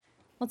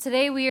Well,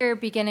 today we are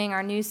beginning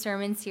our new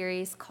sermon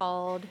series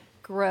called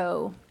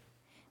Grow.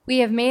 We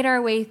have made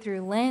our way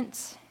through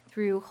Lent,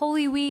 through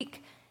Holy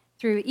Week,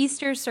 through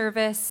Easter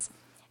service,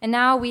 and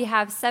now we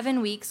have 7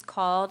 weeks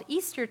called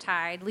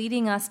Eastertide,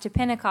 leading us to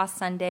Pentecost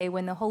Sunday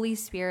when the Holy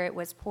Spirit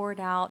was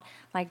poured out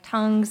like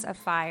tongues of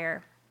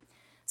fire.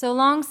 So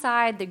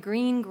alongside the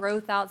green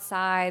growth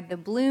outside, the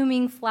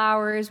blooming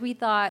flowers, we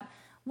thought,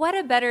 what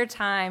a better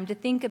time to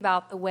think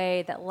about the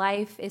way that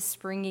life is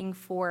springing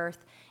forth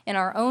in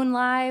our own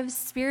lives,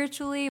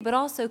 spiritually, but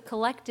also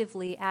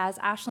collectively as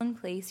Ashland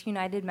Place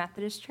United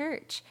Methodist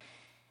Church.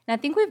 And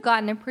I think we've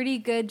gotten a pretty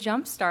good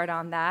jump start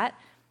on that.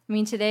 I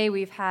mean, today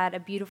we've had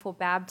a beautiful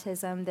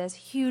baptism, this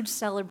huge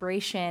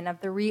celebration of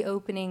the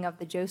reopening of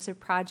the Joseph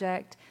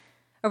Project.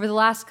 Over the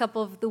last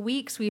couple of the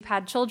weeks, we've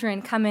had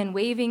children come in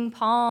waving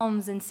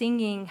palms and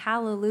singing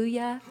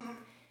hallelujah.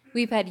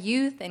 We've had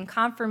youth and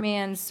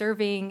confirmands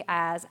serving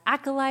as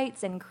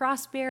acolytes and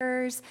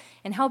cross-bearers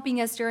and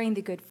helping us during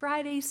the Good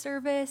Friday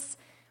service.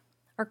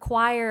 Our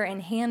choir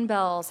and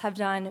handbells have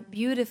done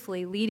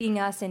beautifully, leading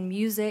us in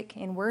music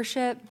and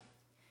worship.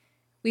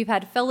 We've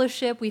had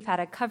fellowship. We've had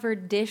a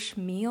covered dish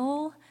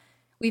meal.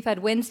 We've had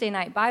Wednesday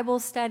night Bible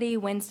study,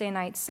 Wednesday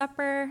night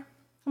supper.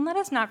 And let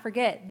us not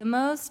forget the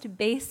most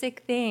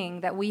basic thing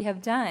that we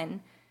have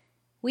done.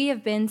 We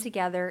have been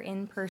together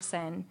in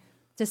person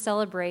to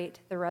celebrate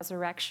the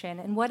resurrection.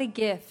 And what a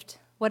gift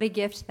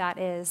that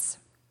is.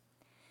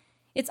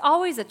 It's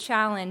always a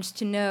challenge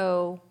to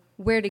know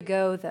where to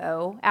go,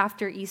 though,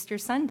 after Easter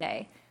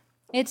Sunday.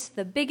 It's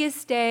the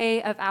biggest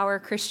day of our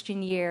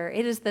Christian year.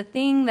 It is the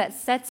thing that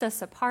sets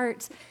us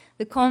apart,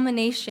 the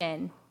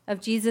culmination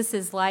of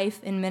Jesus' life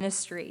and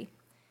ministry.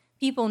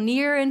 People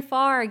near and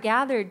far are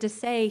gathered to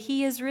say,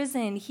 He is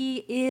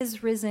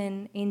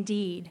risen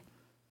indeed.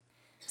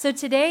 So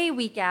today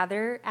we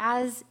gather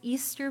as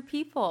Easter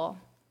people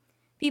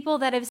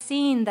that have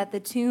seen that the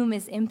tomb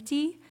is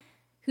empty,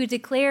 who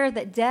declare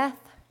that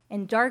death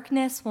and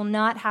darkness will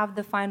not have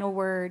the final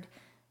word,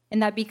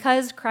 and that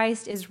because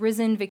Christ is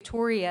risen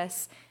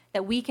victorious,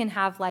 that we can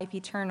have life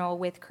eternal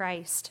with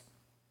Christ.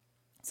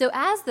 So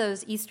as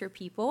those Easter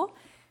people,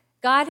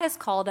 God has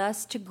called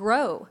us to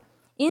grow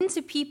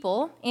into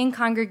people in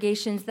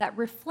congregations that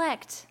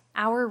reflect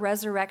our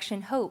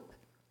resurrection hope.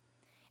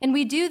 And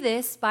we do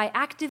this by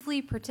actively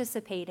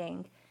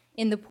participating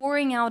in the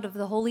pouring out of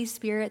the Holy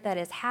Spirit that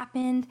has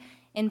happened,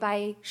 and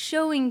by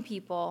showing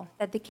people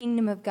that the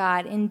kingdom of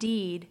God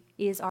indeed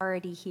is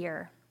already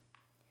here.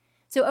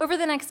 So over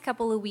the next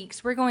couple of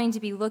weeks, we're going to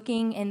be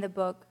looking in the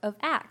book of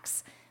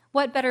Acts.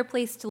 What better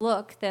place to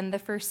look than the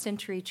first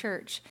century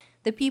church,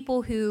 the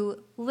people who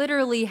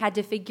literally had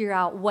to figure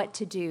out what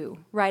to do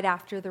right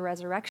after the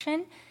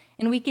resurrection.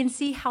 And we can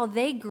see how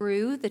they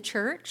grew the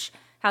church,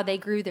 how they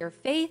grew their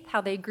faith, how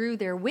they grew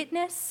their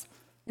witness.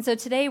 And so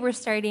today we're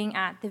starting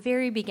at the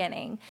very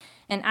beginning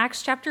in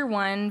Acts chapter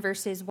 1,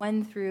 verses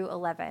 1 through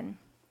 11.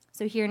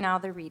 So hear now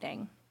the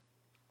reading.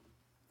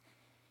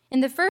 In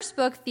the first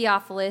book,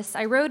 Theophilus,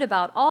 I wrote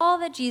about all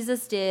that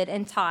Jesus did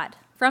and taught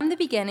from the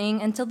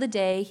beginning until the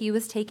day he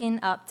was taken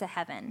up to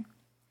heaven.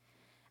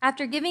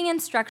 After giving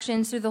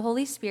instructions through the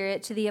Holy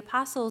Spirit to the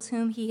apostles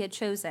whom he had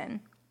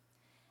chosen.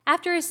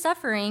 After his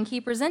suffering, he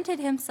presented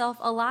himself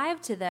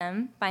alive to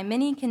them by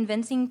many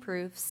convincing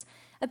proofs,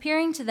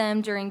 appearing to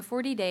them during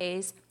 40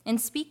 days and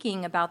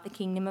speaking about the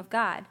kingdom of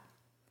God.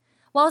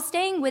 While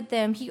staying with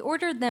them, he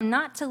ordered them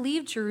not to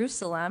leave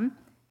Jerusalem,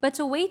 but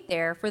to wait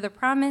there for the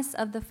promise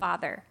of the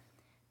Father.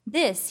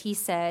 This, he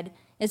said,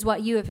 is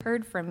what you have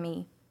heard from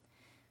me.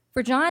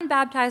 For John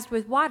baptized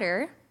with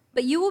water,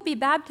 but you will be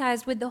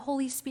baptized with the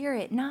Holy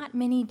Spirit not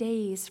many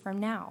days from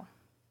now.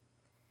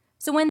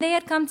 So when they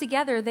had come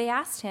together, they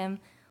asked him,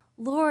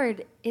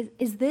 Lord,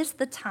 is this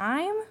the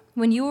time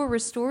when you will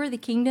restore the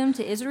kingdom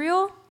to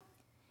Israel?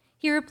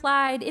 He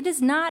replied, It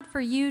is not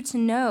for you to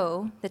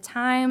know the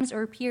times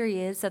or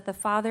periods that the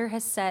Father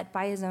has set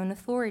by his own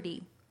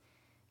authority,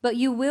 but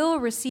you will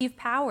receive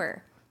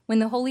power when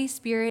the Holy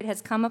Spirit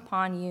has come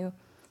upon you,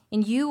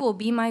 and you will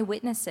be my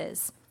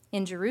witnesses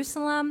in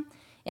Jerusalem,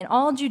 in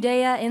all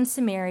Judea and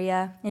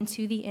Samaria, and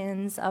to the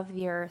ends of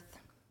the earth.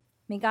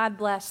 May God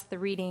bless the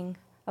reading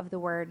of the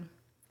word.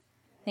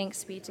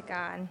 Thanks be to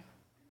God.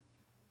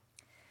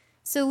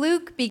 So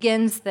Luke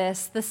begins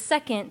this, the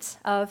second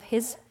of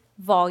his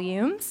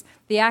volumes,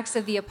 the Acts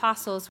of the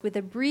Apostles, with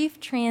a brief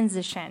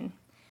transition.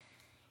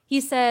 He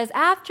says,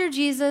 after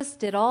Jesus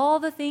did all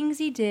the things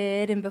he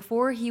did and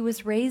before he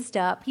was raised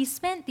up, he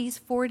spent these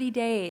 40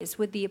 days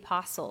with the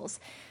apostles.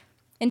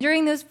 And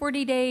during those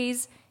 40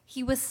 days,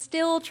 he was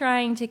still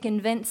trying to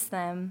convince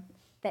them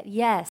that,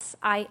 yes,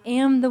 I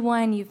am the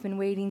one you've been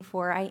waiting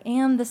for. I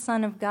am the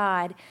Son of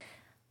God.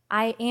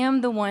 I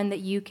am the one that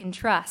you can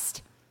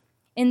trust.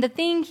 And the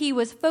thing he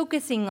was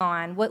focusing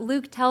on, what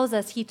Luke tells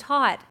us he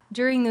taught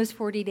during those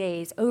 40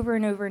 days over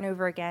and over and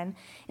over again,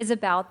 is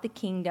about the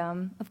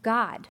kingdom of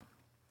God.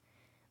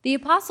 The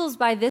apostles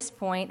by this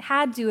point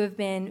had to have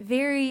been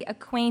very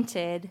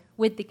acquainted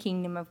with the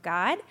kingdom of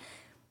God,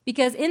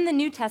 because in the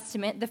New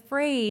Testament, the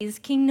phrase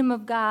kingdom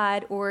of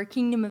God or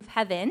kingdom of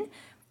heaven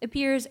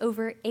appears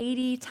over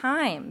 80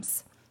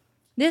 times.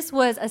 This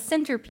was a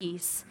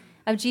centerpiece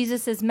of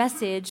Jesus'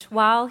 message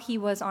while he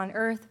was on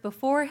earth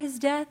before his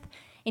death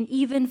and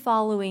even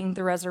following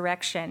the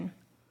resurrection.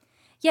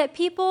 Yet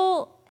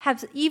people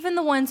have, even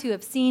the ones who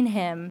have seen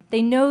him,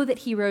 they know that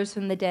he rose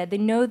from the dead. They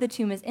know the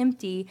tomb is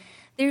empty.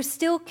 They're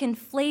still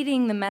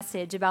conflating the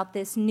message about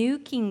this new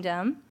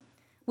kingdom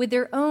with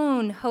their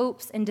own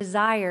hopes and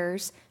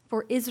desires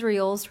for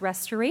Israel's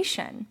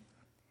restoration.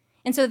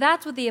 And so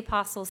that's what the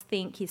apostles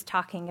think he's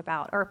talking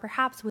about, or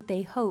perhaps what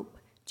they hope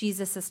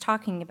Jesus is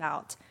talking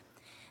about.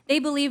 They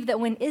believe that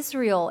when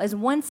Israel is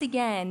once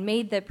again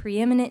made the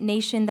preeminent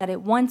nation that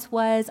it once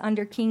was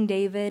under King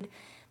David,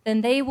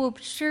 then they will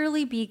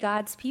surely be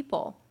God's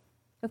people.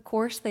 Of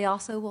course, they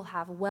also will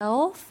have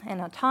wealth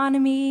and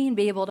autonomy and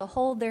be able to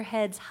hold their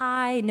heads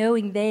high,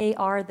 knowing they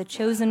are the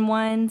chosen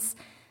ones.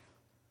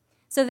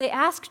 So they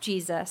ask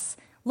Jesus,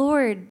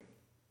 Lord,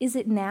 is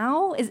it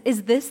now?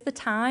 Is this the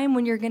time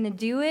when you're going to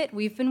do it?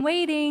 We've been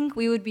waiting.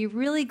 We would be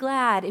really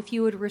glad if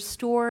you would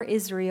restore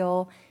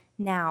Israel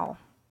now.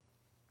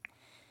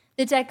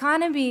 The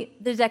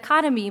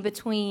dichotomy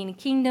between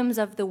kingdoms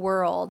of the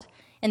world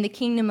and the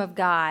kingdom of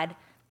God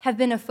have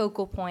been a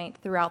focal point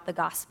throughout the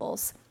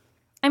Gospels.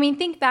 I mean,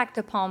 think back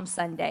to Palm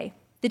Sunday,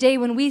 the day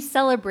when we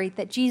celebrate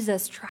that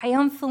Jesus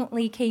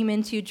triumphantly came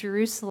into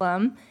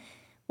Jerusalem.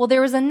 Well,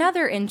 there was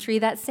another entry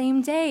that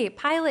same day.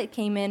 Pilate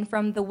came in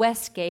from the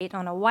west gate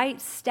on a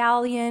white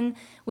stallion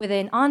with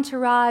an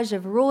entourage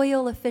of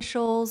royal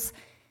officials.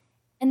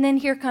 And then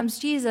here comes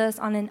Jesus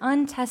on an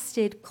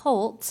untested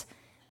colt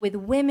with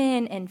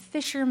women and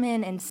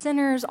fishermen and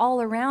sinners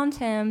all around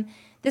him.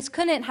 This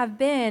couldn't have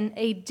been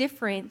a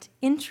different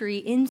entry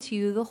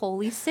into the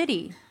holy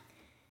city.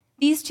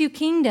 These two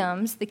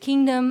kingdoms, the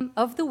kingdom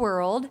of the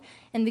world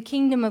and the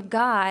kingdom of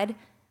God,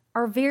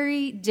 are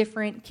very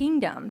different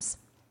kingdoms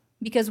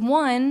because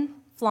one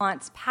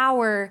flaunts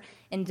power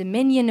and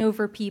dominion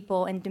over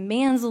people and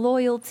demands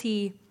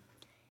loyalty,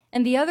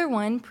 and the other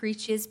one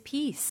preaches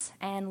peace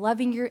and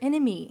loving your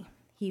enemy.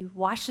 He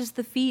washes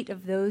the feet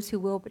of those who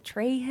will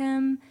betray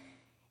him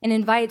and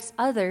invites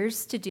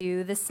others to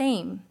do the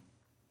same.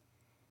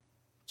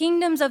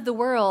 Kingdoms of the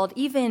world,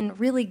 even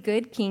really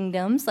good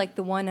kingdoms like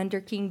the one under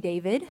King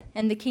David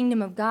and the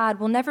kingdom of God,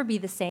 will never be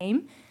the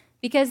same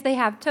because they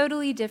have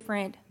totally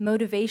different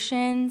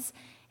motivations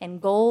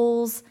and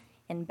goals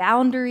and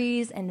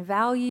boundaries and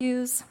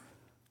values.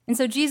 And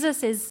so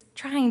Jesus is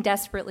trying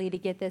desperately to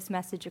get this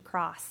message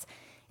across.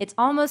 It's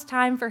almost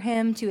time for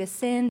him to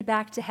ascend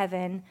back to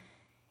heaven.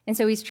 And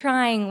so he's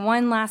trying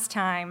one last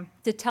time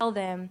to tell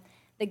them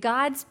that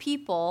God's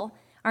people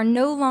are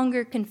no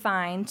longer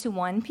confined to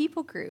one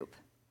people group,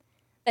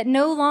 that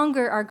no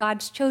longer are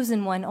God's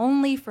chosen one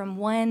only from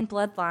one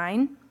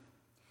bloodline.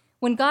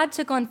 When God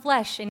took on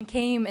flesh and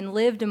came and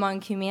lived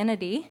among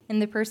humanity in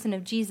the person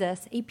of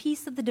Jesus, a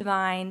piece of the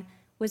divine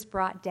was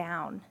brought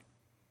down.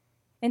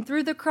 And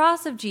through the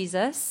cross of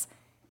Jesus,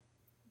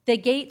 the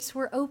gates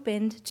were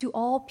opened to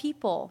all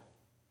people.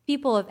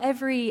 People of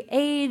every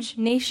age,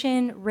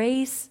 nation,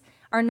 race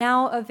are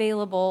now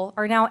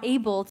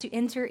able to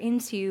enter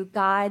into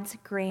God's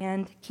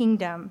grand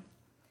kingdom.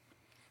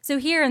 So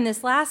here in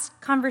this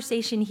last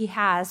conversation he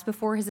has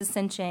before his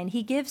ascension,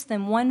 he gives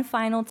them one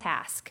final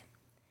task.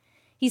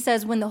 He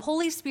says, when the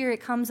Holy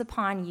Spirit comes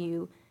upon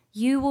you,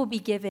 you will be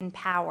given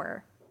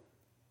power.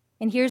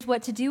 And here's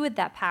what to do with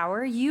that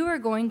power. You are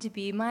going to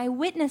be my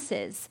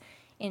witnesses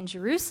in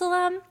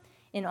Jerusalem,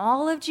 in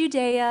all of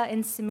Judea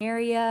and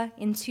Samaria,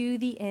 and to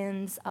the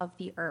ends of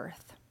the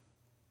earth.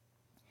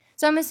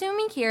 So I'm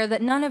assuming here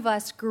that none of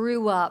us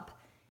grew up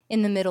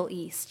in the Middle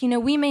East.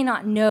 We may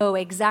not know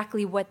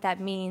exactly what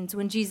that means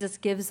when Jesus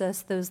gives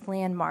us those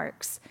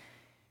landmarks.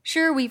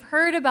 Sure, we've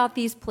heard about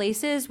these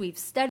places, we've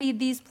studied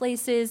these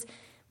places,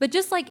 but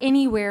just like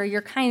anywhere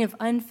you're kind of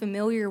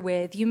unfamiliar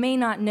with, you may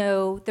not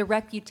know the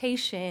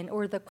reputation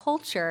or the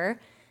culture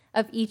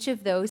of each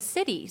of those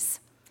cities.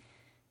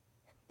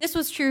 This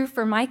was true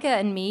for Micah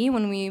and me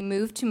when we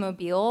moved to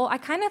Mobile. I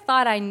kind of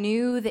thought I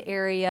knew the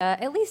area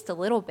at least a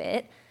little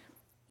bit.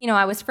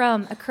 I was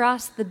from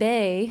across the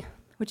bay,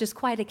 which is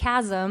quite a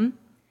chasm.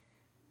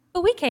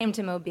 But we came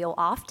to Mobile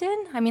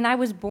often. I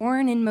was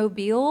born in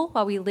Mobile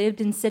while we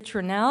lived in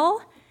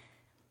Citronelle.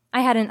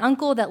 I had an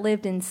uncle that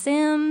lived in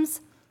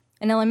Sims.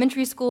 In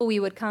elementary school, we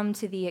would come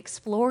to the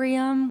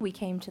Explorium. We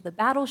came to the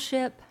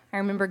Battleship. I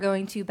remember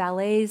going to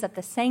ballets at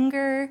the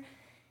Sanger.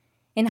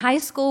 In high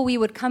school, we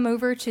would come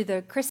over to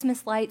the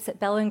Christmas lights at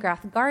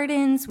Bellingrath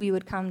Gardens. We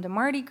would come to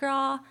Mardi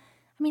Gras.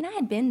 I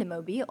had been to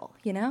Mobile,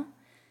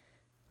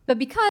 But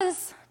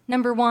because,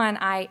 number one,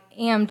 I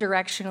am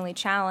directionally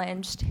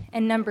challenged,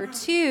 and number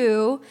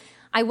two,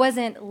 I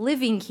wasn't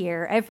living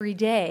here every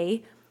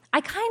day,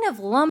 I kind of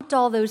lumped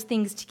all those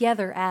things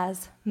together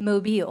as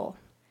Mobile.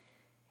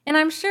 And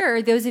I'm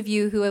sure those of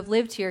you who have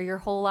lived here your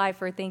whole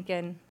life are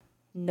thinking,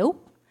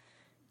 nope.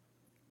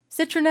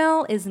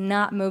 Citronelle is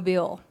not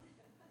Mobile.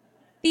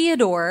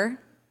 Theodore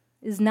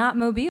is not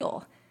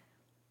Mobile.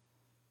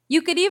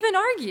 You could even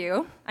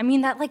argue,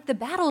 that like the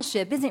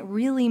battleship isn't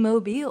really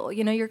Mobile.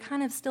 You're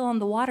kind of still on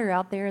the water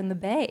out there in the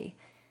bay.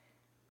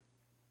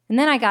 And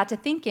then I got to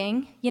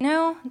thinking,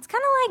 it's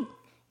kind of like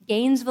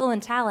Gainesville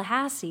and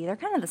Tallahassee. They're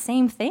kind of the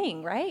same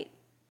thing, right?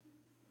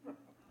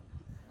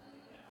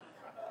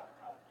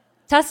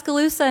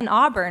 Tuscaloosa and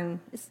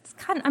Auburn,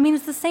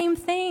 it's the same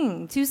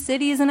thing. Two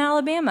cities in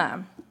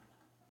Alabama.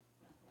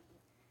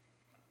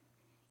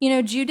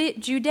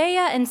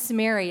 Judea and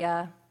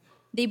Samaria,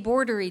 they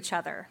border each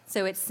other.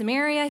 So it's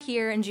Samaria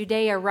here and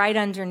Judea right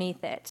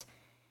underneath it.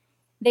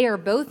 They are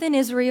both in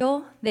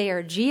Israel. They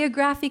are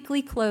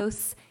geographically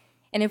close.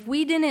 And if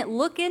we didn't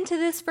look into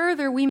this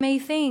further, we may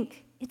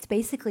think it's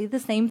basically the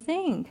same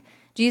thing.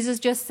 Jesus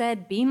just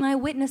said, be my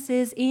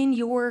witnesses in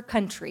your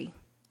country.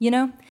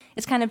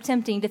 It's kind of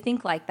tempting to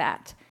think like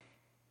that.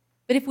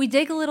 But if we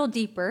dig a little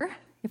deeper,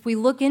 if we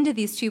look into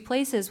these two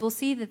places, we'll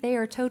see that they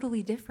are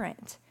totally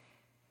different.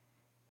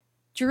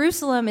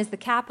 Jerusalem is the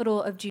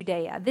capital of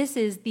Judea. This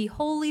is the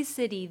holy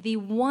city, the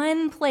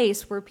one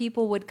place where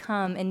people would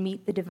come and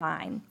meet the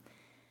divine.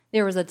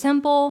 There was a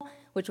temple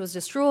which was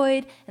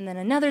destroyed, and then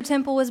another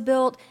temple was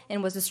built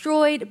and was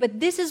destroyed, but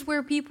this is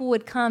where people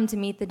would come to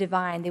meet the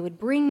divine. They would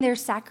bring their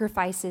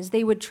sacrifices.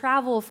 They would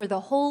travel for the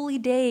holy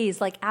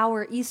days like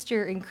our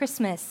Easter and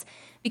Christmas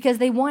because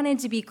they wanted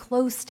to be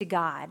close to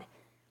God.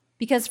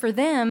 Because for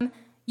them,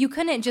 you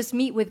couldn't just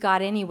meet with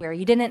God anywhere.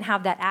 You didn't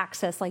have that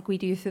access like we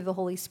do through the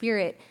Holy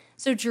Spirit.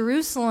 So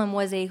Jerusalem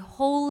was a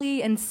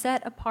holy and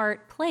set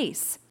apart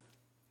place.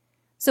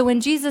 So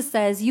when Jesus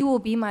says, you will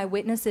be my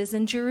witnesses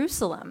in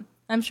Jerusalem,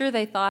 I'm sure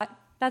they thought,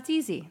 that's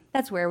easy.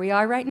 That's where we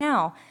are right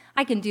now.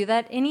 I can do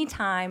that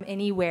anytime,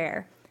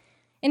 anywhere.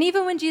 And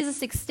even when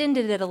Jesus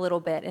extended it a little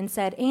bit and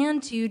said,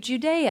 and to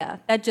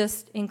Judea, that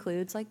just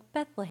includes like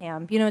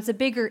Bethlehem. It's a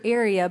bigger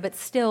area, but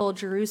still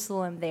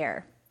Jerusalem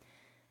there.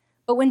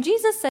 But when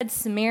Jesus said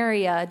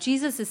Samaria,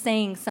 Jesus is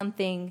saying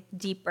something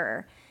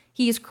deeper.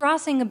 He is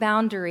crossing a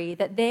boundary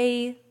that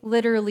they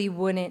literally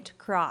wouldn't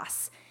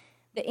cross.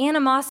 The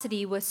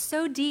animosity was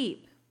so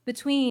deep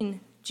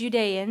between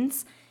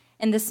Judeans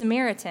and the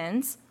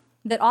Samaritans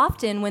that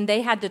often when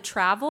they had to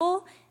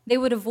travel, they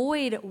would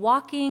avoid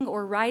walking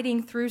or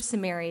riding through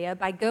Samaria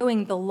by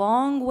going the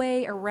long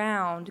way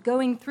around,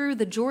 going through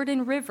the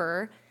Jordan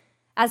River,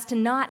 as to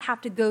not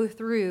have to go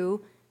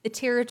through the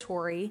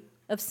territory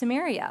of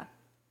Samaria.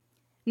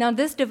 Now,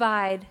 this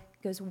divide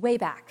goes way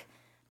back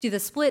to the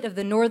split of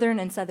the northern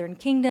and southern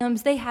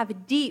kingdoms. They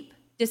have deep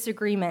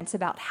disagreements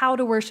about how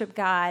to worship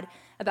God,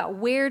 about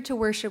where to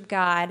worship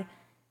God.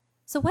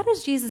 So what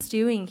is Jesus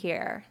doing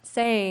here?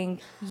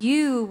 Saying,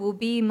 you will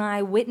be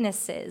my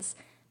witnesses,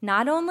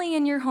 not only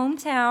in your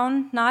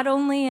hometown, not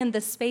only in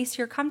the space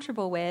you're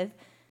comfortable with,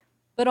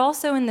 but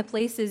also in the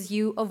places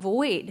you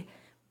avoid,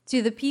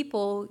 to the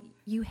people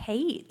you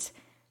hate,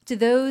 to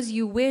those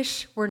you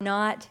wish were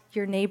not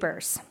your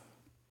neighbors.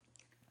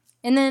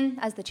 And then,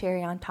 as the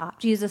cherry on top,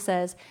 Jesus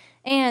says,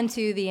 and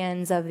to the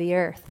ends of the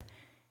earth.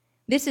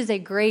 This is a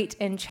great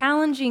and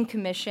challenging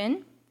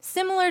commission,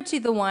 similar to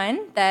the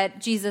one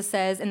that Jesus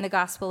says in the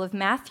Gospel of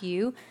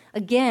Matthew,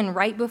 again,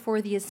 right before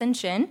the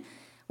ascension,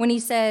 when he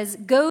says,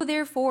 go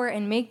therefore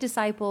and make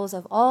disciples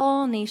of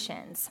all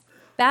nations,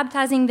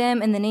 baptizing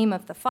them in the name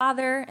of the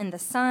Father and the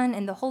Son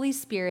and the Holy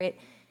Spirit,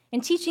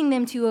 and teaching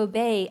them to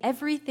obey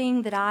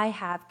everything that I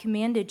have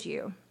commanded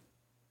you.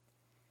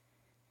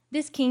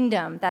 This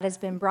kingdom that has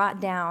been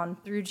brought down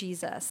through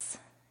Jesus,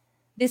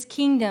 this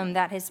kingdom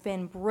that has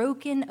been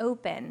broken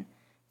open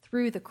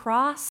through the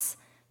cross,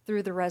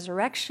 through the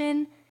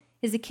resurrection,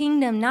 is a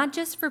kingdom not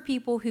just for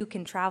people who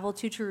can travel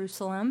to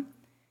Jerusalem,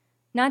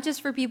 not just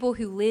for people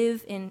who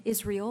live in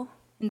Israel,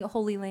 in the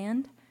Holy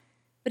Land,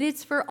 but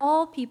it's for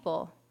all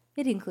people.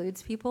 It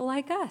includes people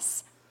like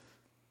us.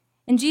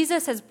 And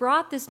Jesus has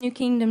brought this new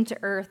kingdom to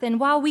earth,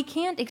 and while we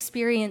can't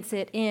experience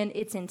it in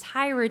its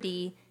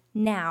entirety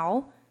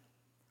now,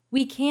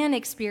 we can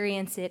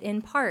experience it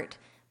in part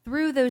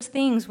through those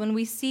things when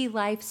we see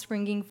life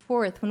springing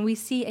forth, when we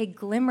see a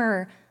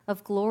glimmer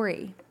of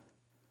glory.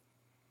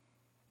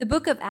 The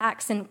book of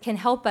Acts can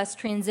help us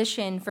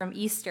transition from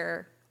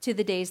Easter to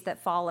the days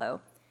that follow,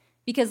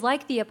 because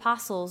like the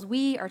apostles,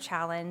 we are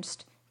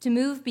challenged to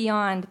move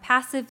beyond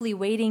passively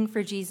waiting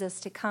for Jesus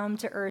to come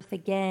to earth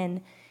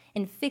again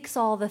and fix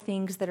all the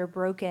things that are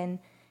broken.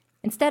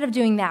 Instead of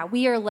doing that,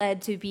 we are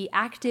led to be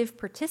active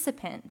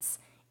participants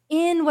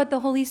in what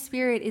the Holy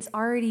Spirit is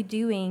already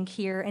doing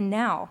here and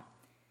now.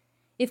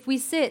 If we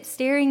sit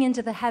staring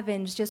into the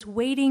heavens just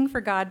waiting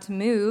for God to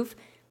move,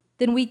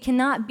 then we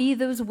cannot be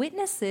those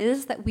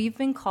witnesses that we've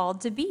been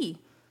called to be.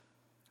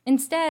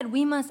 Instead,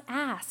 we must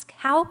ask,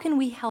 how can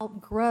we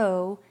help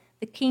grow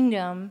the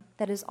kingdom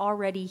that is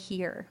already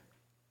here?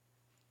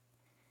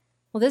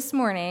 Well, this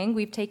morning,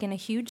 we've taken a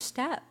huge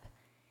step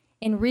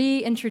in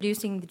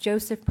reintroducing the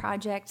Joseph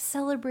Project,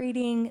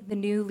 celebrating the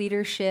new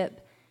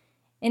leadership,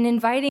 and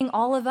inviting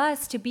all of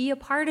us to be a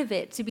part of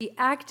it, to be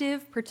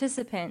active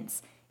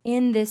participants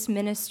in this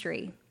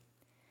ministry.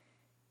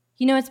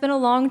 It's been a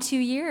long 2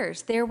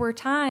 years. There were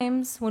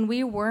times when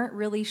we weren't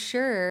really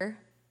sure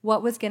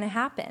what was going to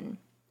happen.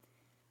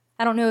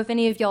 I don't know if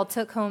any of y'all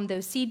took home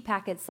those seed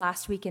packets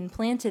last week and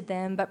planted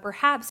them, but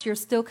perhaps you're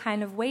still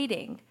kind of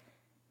waiting.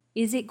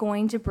 Is it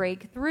going to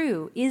break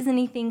through? Is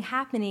anything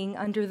happening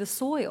under the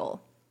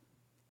soil?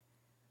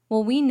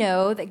 Well, we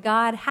know that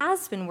God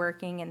has been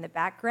working in the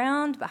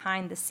background,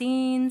 behind the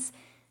scenes,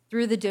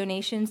 through the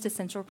donations to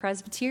Central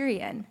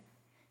Presbyterian,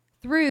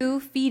 through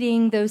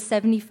feeding those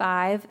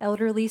 75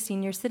 elderly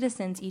senior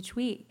citizens each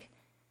week,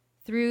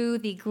 through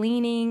the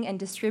gleaning and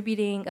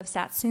distributing of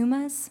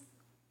satsumas,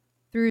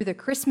 through the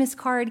Christmas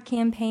card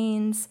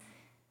campaigns,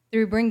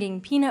 through bringing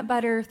peanut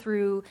butter,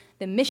 through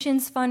the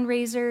missions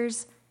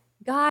fundraisers.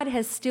 God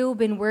has still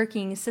been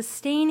working,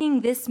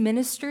 sustaining this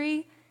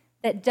ministry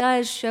that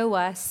does show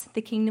us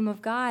the kingdom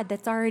of God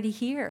that's already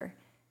here.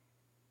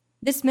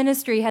 This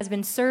ministry has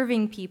been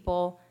serving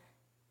people,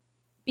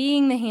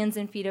 being the hands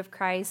and feet of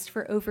Christ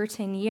for over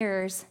 10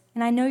 years,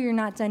 and I know you're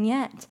not done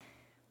yet.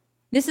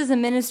 This is a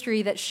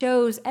ministry that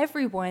shows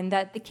everyone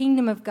that the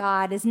kingdom of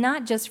God is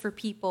not just for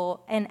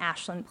people in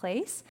Ashland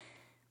Place,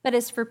 but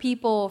it's for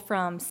people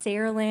from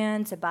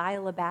Saraland to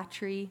Biola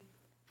Battery,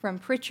 from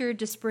Pritchard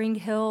to Spring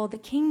Hill. The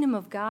kingdom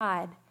of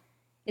God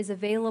is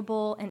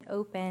available and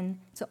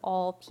open to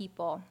all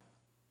people.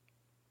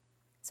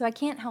 So I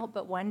can't help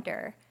but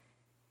wonder,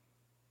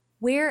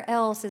 where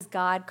else is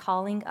God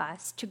calling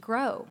us to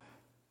grow?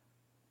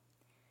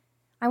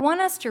 I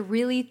want us to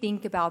really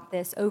think about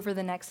this over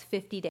the next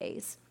 50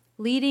 days.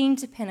 Leading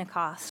to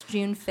Pentecost,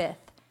 June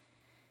 5th.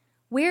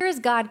 Where is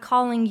God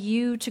calling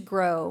you to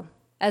grow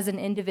as an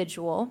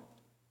individual?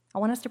 I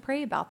want us to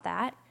pray about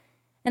that.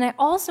 And I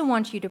also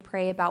want you to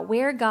pray about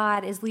where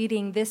God is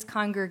leading this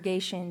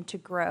congregation to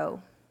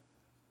grow.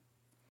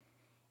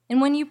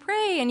 And when you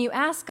pray and you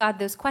ask God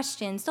those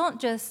questions, don't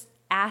just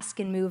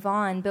ask and move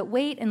on, but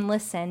wait and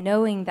listen,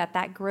 knowing that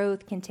that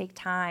growth can take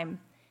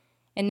time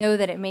and know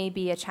that it may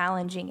be a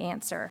challenging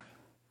answer.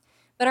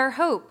 But our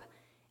hope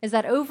is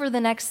that over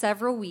the next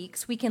several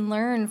weeks, we can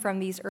learn from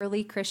these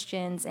early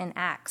Christians in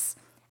Acts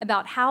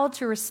about how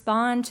to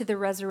respond to the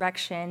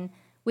resurrection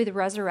with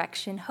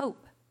resurrection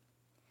hope.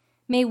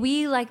 May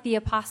we, like the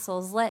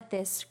apostles, let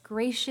this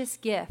gracious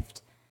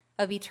gift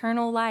of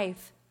eternal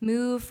life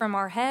move from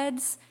our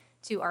heads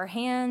to our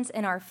hands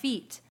and our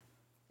feet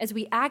as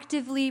we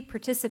actively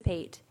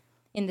participate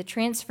in the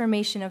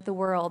transformation of the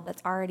world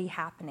that's already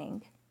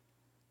happening.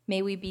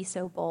 May we be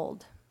so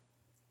bold.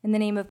 In the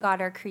name of God,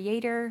 our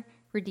Creator,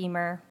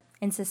 Redeemer,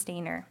 and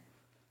Sustainer.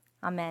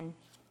 Amen.